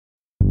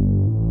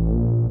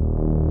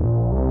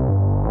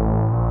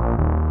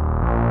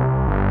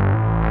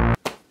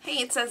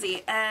it's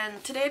Ezzie,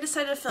 and today I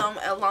decided to film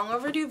a long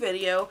overdue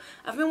video.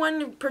 I've been wanting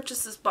to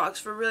purchase this box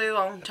for a really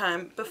long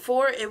time.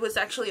 Before, it was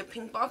actually a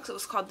pink box. It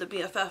was called the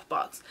BFF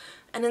box.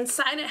 And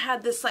inside it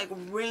had this like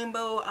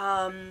rainbow,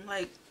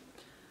 like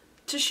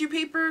tissue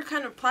paper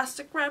kind of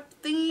plastic wrap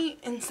thingy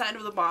inside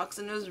of the box,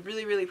 and it was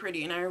really, really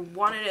pretty, and I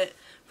wanted it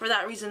for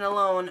that reason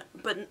alone.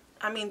 But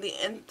I mean,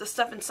 the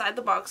stuff inside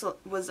the box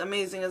was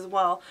amazing as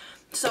well.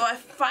 So I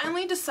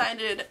finally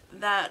decided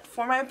that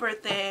for my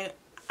birthday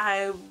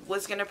I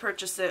was going to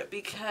purchase it,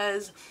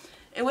 because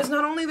it was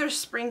not only their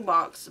spring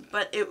box,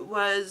 but it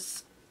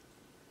was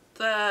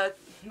their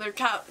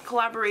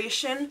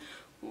collaboration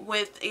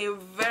with a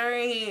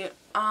very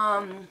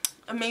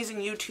amazing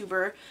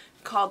YouTuber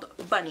called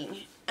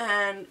Bunny.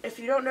 And if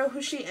you don't know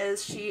who she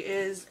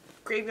is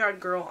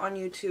Grav3yardgirl on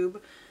YouTube.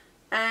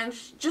 And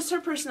just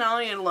her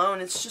personality alone,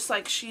 it's just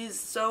like she's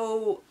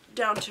so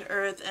down to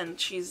earth, and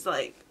she's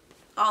like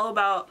all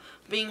about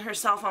being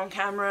herself on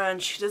camera, and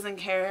she doesn't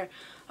care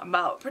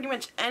about pretty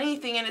much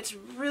anything, and it's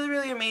really,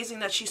 really amazing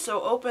that she's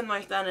so open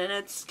like that, and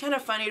it's kind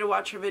of funny to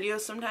watch her videos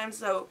sometimes.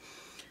 So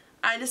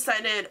I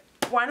decided,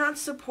 why not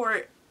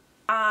support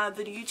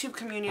the YouTube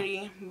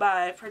community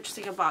by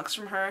purchasing a box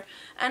from her.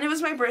 And it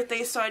was my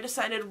birthday, so I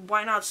decided,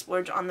 why not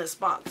splurge on this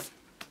box.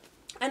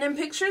 And in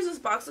pictures, this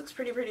box looks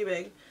pretty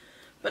big,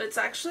 but it's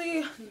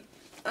actually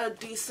a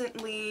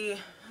decently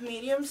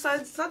medium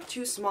size. It's not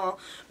too small,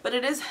 but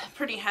it is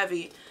pretty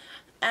heavy.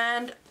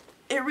 And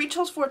it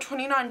retails for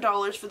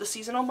 $29 for the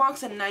seasonal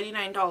box and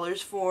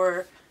 $99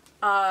 for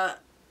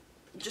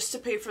just to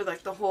pay for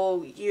like the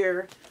whole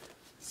year.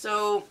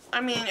 So I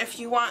mean, if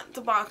you want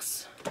the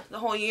box the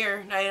whole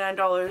year,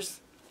 $99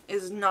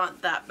 is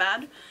not that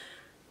bad,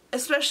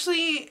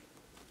 especially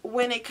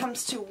when it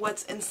comes to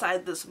what's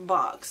inside this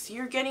box.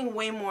 You're getting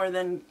way more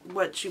than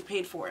what you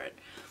paid for it.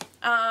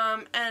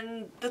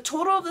 And the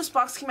total of this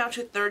box came out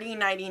to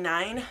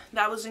 $30.99.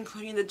 That was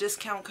including the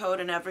discount code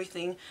and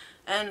everything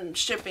and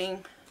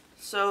shipping.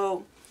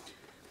 So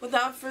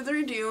without further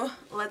adu,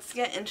 let's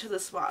get into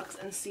this box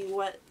and see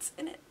what's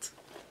in it.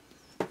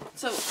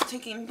 So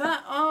taking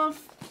that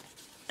off,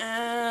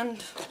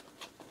 and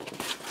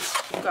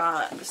you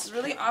got, this is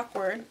really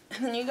awkward,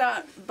 and then you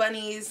got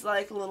Bunny's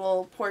like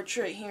little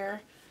portrait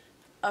here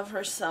of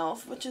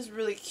herself, which is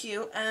really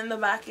cute, and in the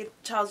back it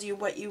tells you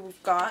what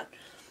you've got.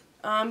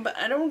 But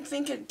I don't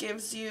think it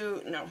gives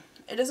you, no,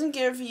 it doesn't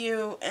give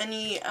you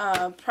any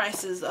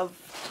prices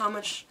of how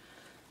much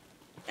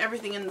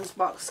everything in this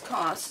box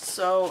costs.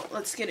 So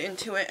let's get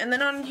into it. And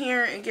then on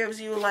here it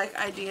gives you like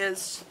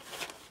ideas.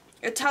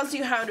 It tells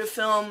you how to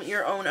film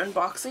your own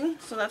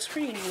unboxing, so that's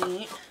pretty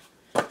neat.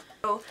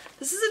 So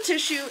this is a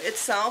tissue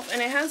itself,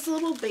 and it has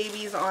little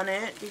babies on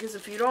it, because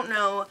if you don't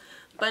know,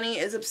 Bunny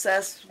is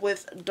obsessed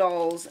with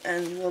dolls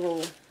and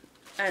little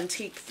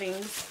antique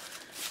things.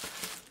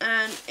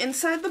 And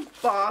inside the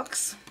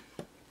box,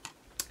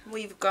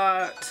 we've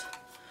got,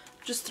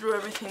 just threw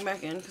everything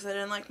back in because I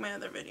didn't like my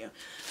other video.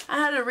 I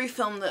had to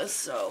refilm this,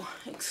 so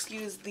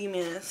excuse the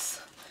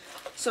mess.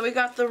 So we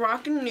got the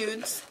Rockin'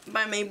 Nudes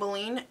by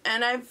Maybelline,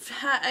 and I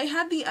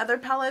had the other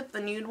palette, the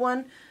nude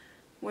one,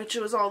 which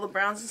was all the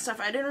browns and stuff.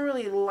 I didn't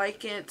really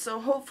like it, so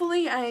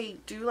hopefully I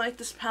do like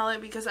this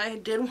palette, because I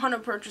did want to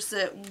purchase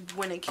it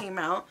when it came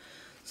out.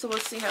 So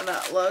let's see how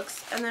that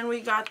looks. And then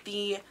we got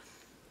the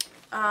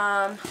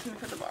let me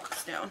put the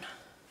box down.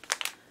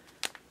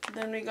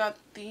 Then we got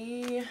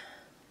the,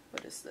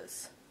 what is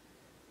this?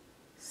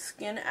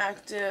 Skin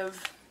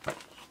Active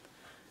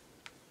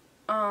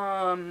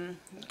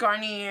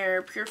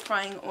Garnier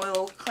Purifying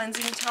Oil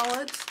Cleansing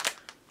Towelettes.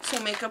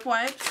 So makeup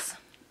wipes.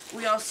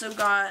 We also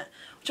got,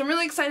 which I'm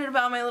really excited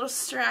about, my little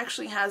sister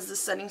actually has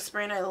this setting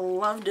spray and I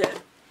loved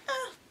it.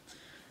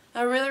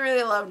 I really,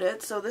 really loved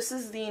it. So this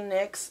is the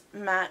NYX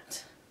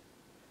Matte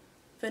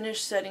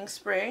Finish Setting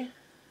Spray.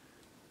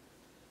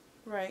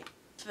 Right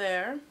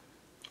there.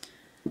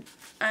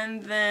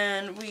 And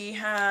then we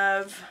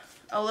have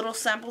a little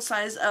sample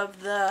size of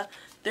the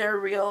They're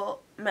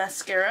Real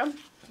mascara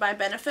by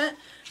Benefit,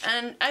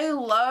 and I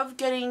love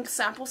getting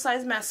sample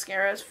size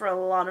mascaras for a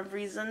lot of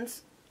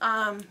reasons.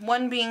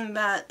 One being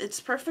that it's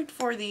perfect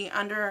for the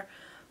under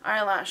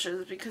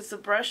eyelashes, because the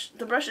brush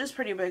is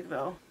pretty big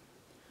though,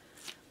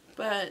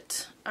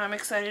 but I'm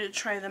excited to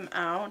try them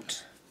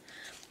out.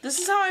 This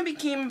is how I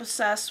became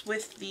obsessed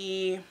with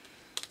the,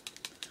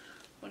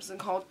 what is it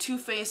called? Too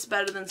Faced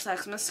Better Than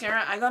Sex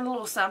mascara. I got a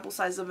little sample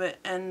size of it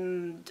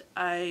and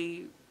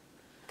I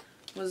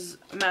was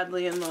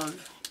madly in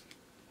love.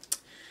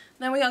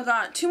 Then we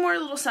got two more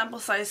little sample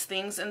size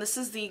things, and this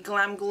is the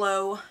Glam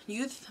Glow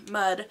Youth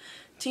Mud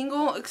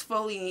Tingle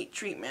Exfoliate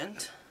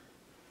Treatment.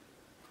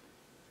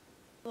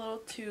 A little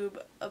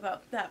tube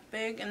about that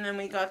big. And then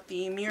we got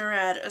the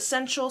Murad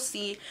Essential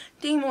C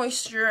Day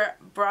Moisture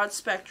Broad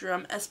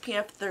Spectrum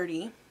SPF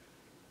 30.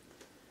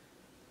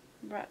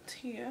 Right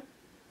here.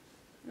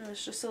 And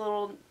it's just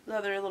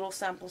another little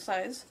sample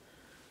size.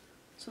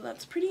 So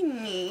that's pretty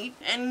neat.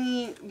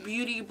 Any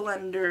beauty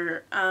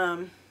blender,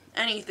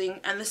 anything.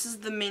 And this is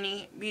the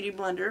mini beauty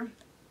blender.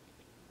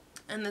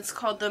 and it's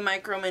called the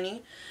Micro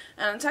Mini.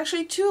 And it's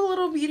actually 2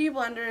 little beauty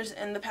blenders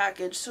in the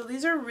package. So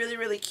these are really,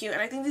 really cute,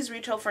 and I think these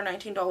retail for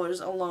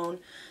 $19 alone.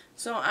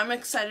 So I'm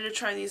excited to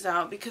try these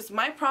out because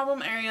my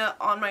problem area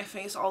on my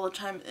face all the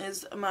time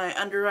is my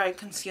under eye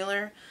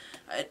concealer.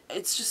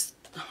 It's just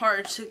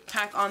hard to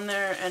pack on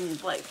there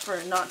and like for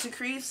it not to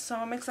crease, so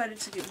I'm excited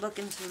to look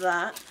into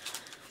that.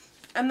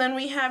 And then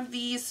we have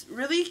these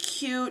really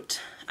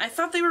cute, I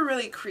thought they were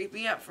really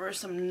creepy at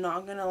first, I'm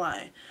not gonna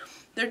lie.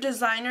 They're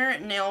designer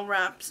nail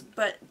wraps,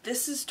 but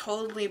this is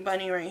totally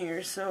Bunny right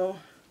here, so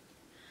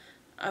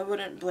I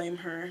wouldn't blame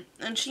her.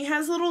 And she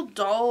has little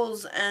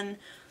dolls, and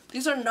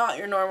these are not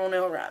your normal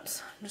nail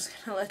wraps. I'm just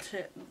gonna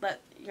let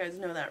you guys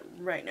know that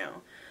right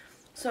now.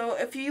 So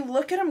if you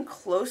look at them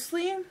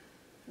closely,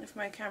 if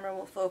my camera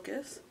will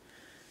focus,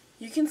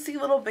 you can see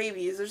little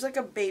babies. There's like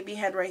a baby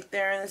head right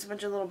there, and there's a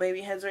bunch of little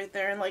baby heads right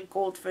there, and like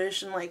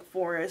goldfish and like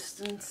forest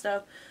and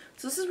stuff.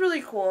 So this is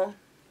really cool.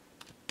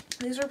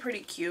 These are pretty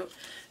cute.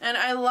 And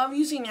I love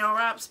using nail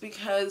wraps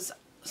because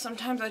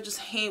sometimes I just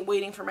hate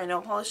waiting for my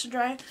nail polish to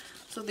dry.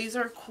 So these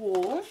are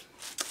cool.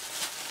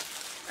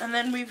 And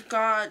then we've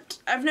got,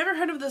 I've never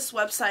heard of this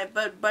website,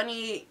 but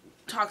Bunny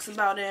talks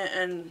about it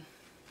and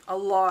a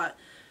lot.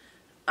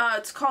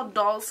 It's called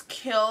Dolls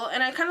Kill,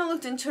 and I kind of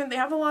looked into it. They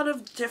have a lot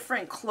of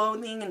different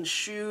clothing and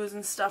shoes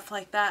and stuff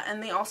like that,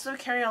 and they also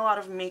carry a lot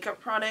of makeup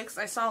products.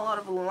 I saw a lot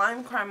of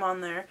lime crime on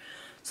there,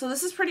 so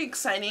this is pretty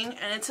exciting,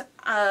 and it's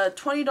a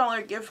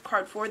 $20 gift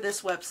card for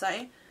this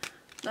website.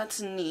 That's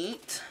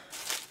neat.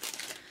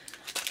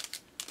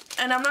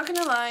 And I'm not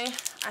gonna lie,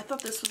 I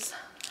thought this was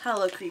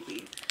hella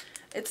creepy.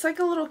 It's like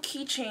a little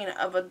keychain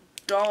of a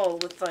doll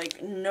with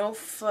like no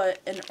foot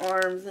and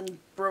arms and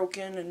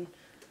broken and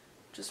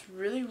just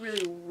really,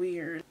 really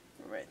weird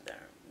right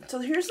there. So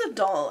here's the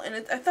doll, and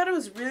I thought it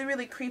was really,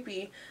 really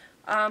creepy.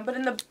 But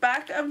in the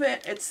back of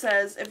it, it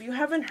says, if you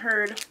haven't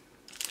heard,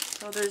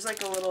 so there's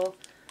like a little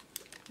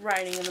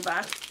writing in the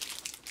back.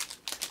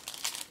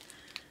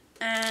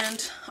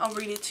 And I'll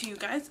read it to you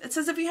guys. It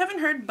says, if you haven't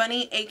heard,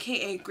 Bunny,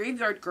 aka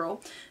Graveyard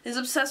Girl, is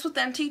obsessed with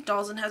antique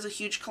dolls and has a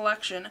huge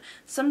collection,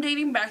 some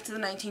dating back to the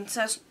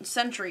 19th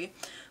century.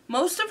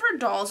 Most of her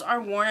dolls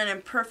are worn and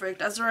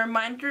imperfect as a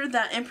reminder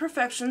that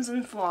imperfections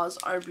and flaws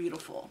are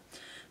beautiful.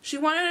 She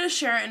wanted to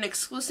share an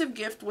exclusive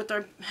gift with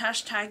our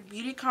hashtag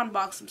Beautycon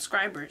box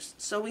subscribers,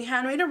 so we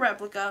handmade a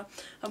replica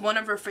of one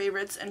of her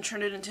favorites and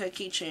turned it into a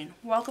keychain.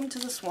 Welcome to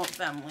the Swamp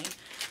family.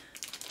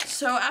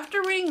 So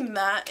after reading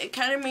that, it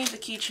kind of made the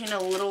keychain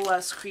a little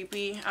less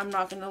creepy, I'm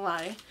not gonna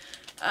lie.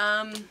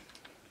 And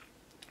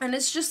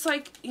it's just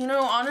like, you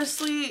know,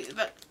 honestly,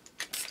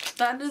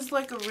 that is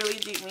like a really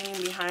deep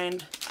meaning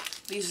behind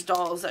these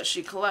dolls that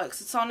she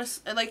collects. It's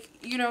honest, like,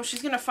 you know,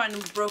 she's gonna find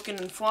them broken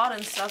and flawed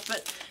and stuff,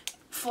 but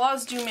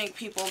flaws do make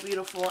people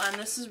beautiful, and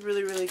this is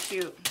really, really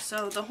cute.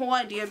 So the whole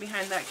idea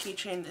behind that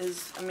keychain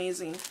is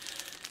amazing.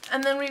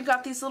 And then we've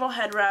got these little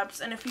head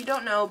wraps, and if you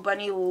don't know,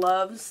 Bunny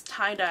loves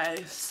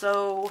tie-dye,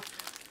 so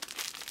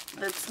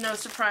it's no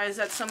surprise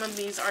that some of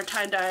these are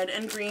tie-dyed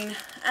in green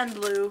and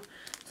blue,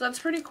 so that's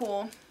pretty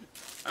cool.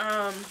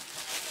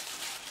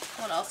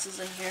 What else is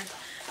in here?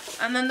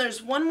 And then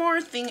there's one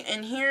more thing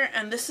in here,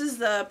 and this is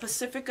the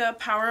Pacifica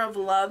Power of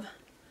Love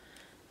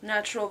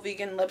Natural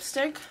Vegan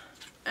Lipstick.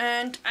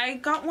 And I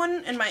got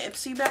one in my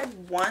Ipsy bag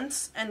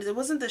once, and it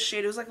wasn't this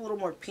shade, it was like a little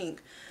more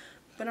pink.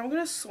 But I'm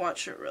going to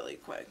swatch it really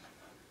quick.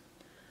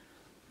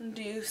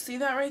 Do you see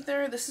that right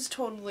there? This is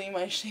totally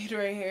my shade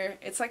right here.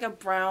 It's like a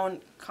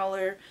brown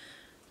color.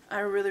 I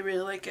really,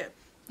 really like it.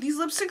 These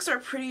lipsticks are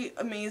pretty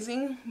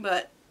amazing,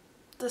 but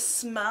the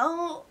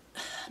smell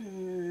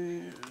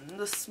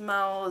is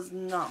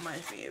not my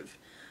fave.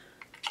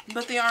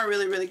 But they are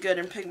really, really good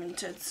and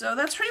pigmented. So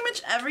that's pretty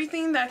much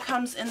everything that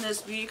comes in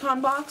this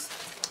Beautycon box.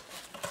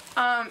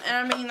 And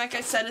I mean, like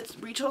I said, it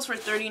retails for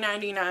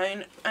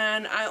 $30.99,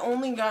 and I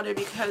only got it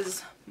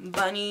because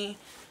Bunny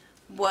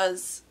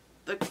was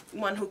the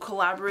one who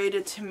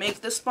collaborated to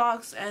make this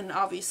box, and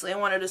obviously I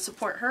wanted to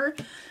support her.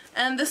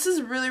 And this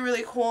is really,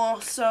 really cool.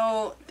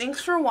 So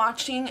thanks for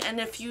watching, and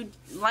if you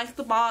like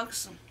the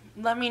box,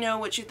 let me know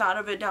what you thought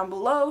of it down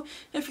below.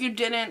 If you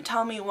didn't,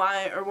 tell me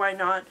why or why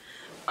not.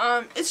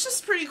 It's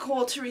just pretty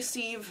cool to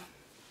receive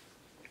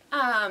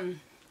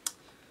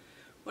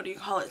what do you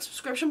call it,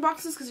 subscription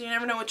boxes, because you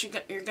never know what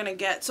you're gonna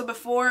get. So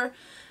before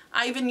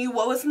I even knew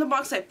what was in the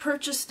box, I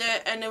purchased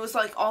it, and it was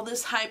like all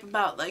this hype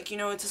about, like, you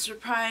know, it's a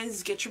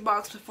surprise, get your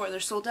box before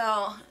they're sold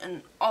out,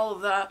 and all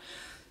of that.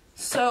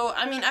 So,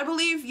 I mean, I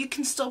believe you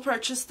can still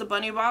purchase the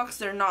Bunny box.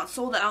 They're not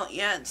sold out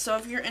yet, so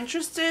if you're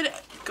interested,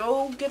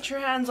 go get your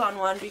hands on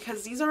one,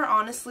 because these are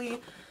honestly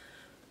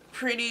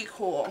pretty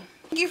cool.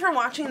 Thank you for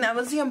watching. That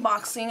was the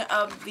unboxing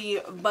of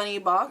the Bunny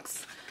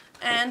box.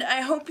 And I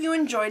hope you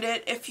enjoyed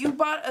it. If you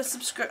bought a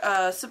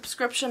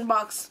subscription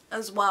box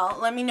as well,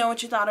 let me know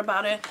what you thought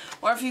about it.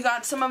 Or if you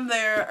got some of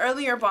their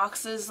earlier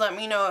boxes, let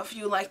me know if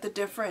you like the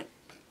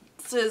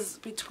differences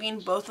between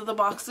both of the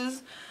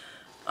boxes.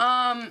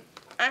 I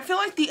feel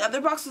like the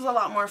other box was a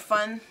lot more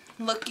fun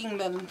looking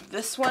than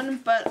this one,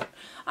 but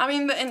I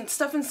mean, the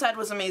stuff inside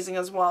was amazing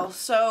as well.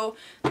 So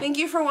thank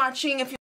you for watching. If you